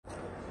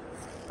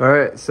All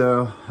right,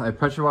 so I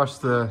pressure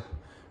washed the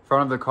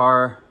front of the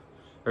car,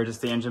 or just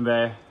the engine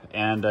bay,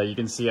 and you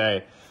can see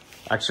I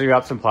actually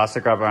wrapped some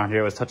plastic wrap around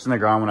here. It was touching the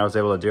ground when I was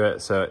able to do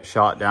it, so it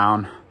shot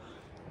down.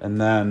 And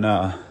then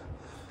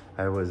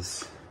I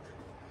was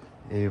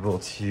able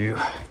to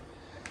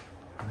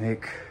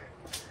make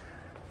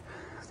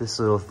this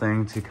little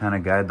thing to kind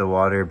of guide the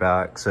water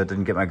back so it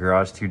didn't get my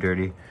garage too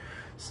dirty.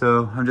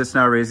 So I'm just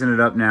now raising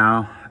it up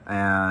now,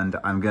 and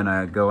I'm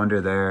gonna go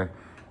under there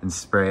and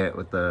spray it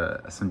with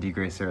some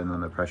degreaser and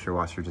then the pressure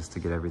washer just to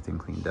get everything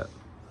cleaned up.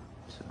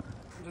 So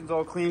engine's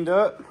all cleaned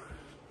up.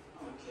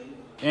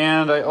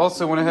 And I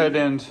also went ahead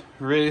and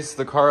raised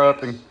the car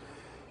up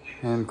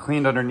and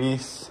cleaned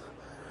underneath.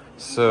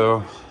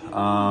 So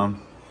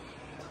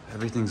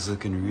everything's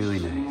looking really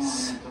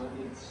nice.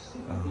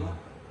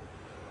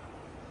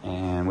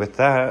 And with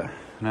that,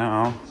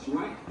 now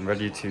I'm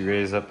ready to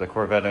raise up the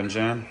Corvette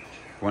engine.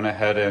 Went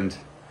ahead and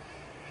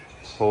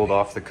pulled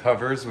off the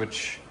covers,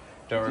 which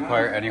don't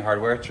require any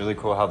hardware. It's really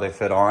cool how they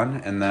fit on.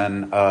 And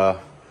then now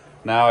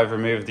I've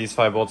removed these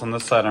 5 bolts on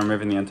this side. I'm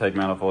removing the intake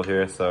manifold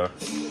here, so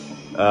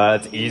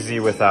it's easy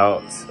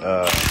without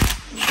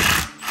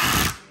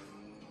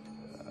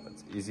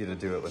it's easy to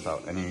do it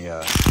without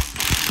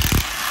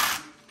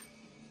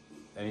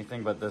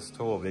anything but this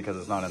tool because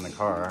it's not in the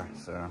car.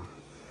 So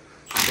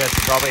you guys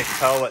can probably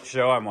tell what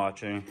show I'm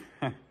watching.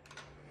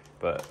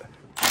 But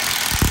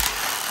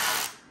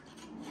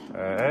all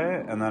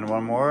right, and then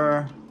one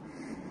more.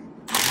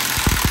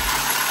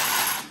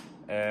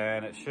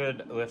 And it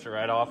should lift it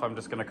right off. I'm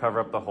just gonna cover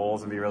up the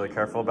holes and be really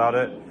careful about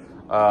it.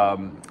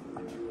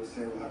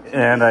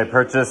 And I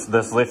purchased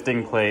this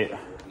lifting plate.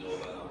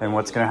 And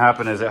what's gonna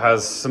happen is it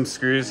has some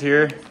screws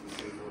here,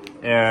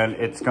 and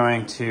it's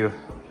going to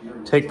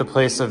take the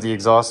place of the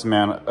exhaust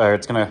or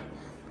it's gonna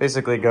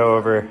basically go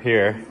over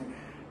here.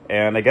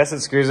 And I guess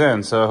it screws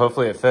in, so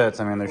hopefully it fits.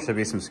 I mean, there should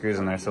be some screws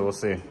in there, so we'll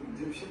see.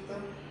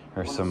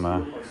 Or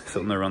something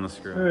to run the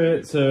screw. All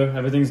right, so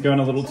everything's going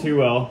a little too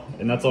well,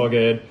 and that's all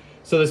good.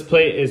 So this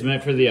plate is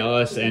meant for the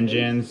LS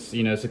engines,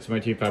 you know,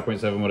 6.2,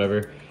 5.7,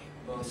 whatever.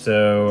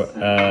 So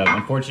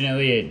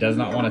unfortunately, it does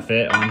not want to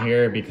fit on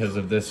here because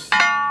of this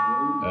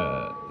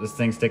this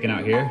thing sticking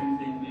out here.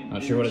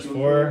 Not sure what it's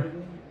for,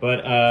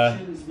 but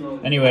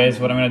anyways,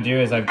 what I'm gonna do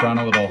is I've drawn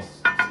a little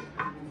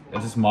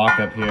just mock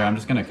up here. I'm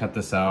just gonna cut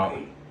this out,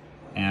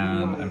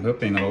 and I'm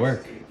hoping it'll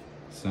work.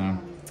 So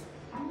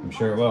I'm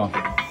sure it will.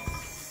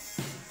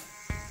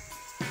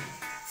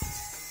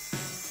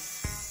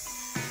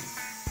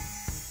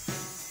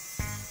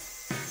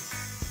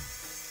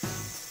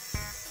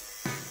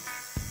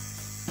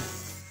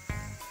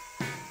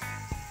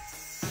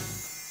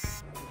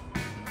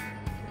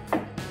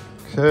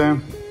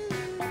 Okay,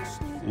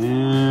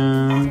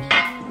 and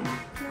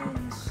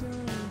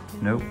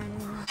nope.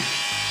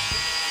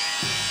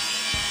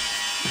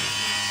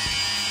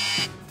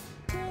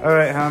 All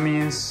right,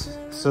 homies,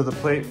 so the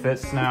plate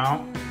fits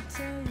now.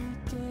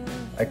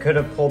 I could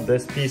have pulled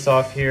this piece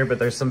off here, but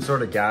there's some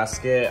sort of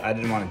gasket. I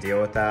didn't want to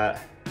deal with that.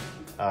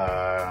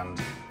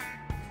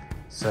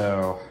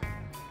 So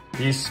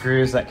these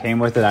screws that came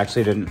with it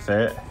actually didn't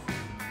fit.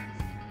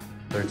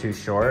 They're too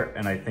short,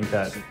 and I think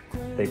that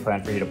they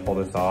plan for you to pull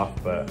this off,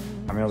 but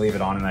I'm gonna leave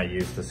it on, and I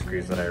used the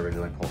screws that I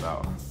originally pulled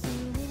out.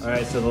 All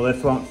right, so the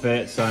lift won't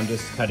fit, so I'm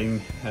just cutting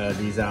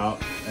these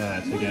out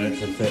to get it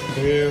to fit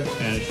through,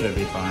 and it should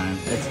be fine.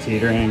 It's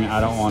teetering.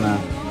 I don't wanna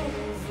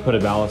put a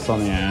ballast on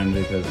the end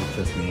because it's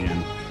just me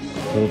and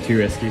a little too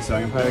risky. So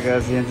I'm gonna put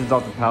guys, the engine's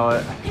off the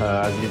pallet.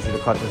 As you can see, the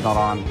clutch is not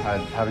on. I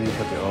haven't even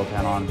put the oil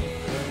pan on.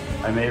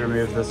 I may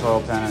remove this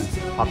oil pan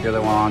and pop the other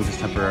one on just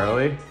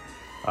temporarily,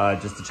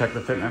 just to check the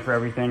fitment for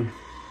everything.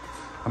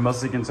 I'm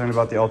mostly concerned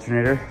about the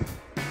alternator.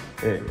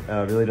 It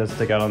really does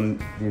stick out on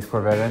these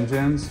Corvette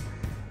engines.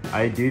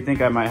 I do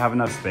think I might have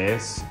enough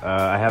space.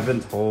 I have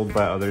been told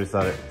by others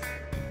that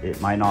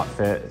it might not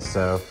fit,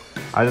 so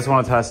I just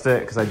want to test it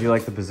because I do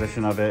like the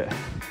position of it.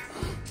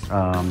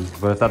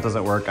 But if that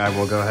doesn't work, I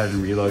will go ahead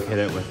and relocate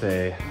it with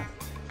a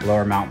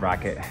lower mount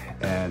bracket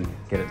and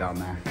get it down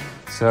there.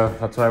 So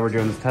that's why we're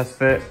doing this test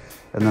fit.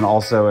 And then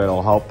also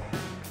it'll help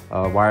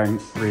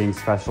Wiring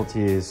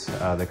Specialties,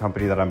 the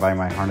company that I'm buying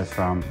my harness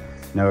from,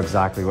 know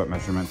exactly what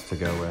measurements to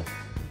go with.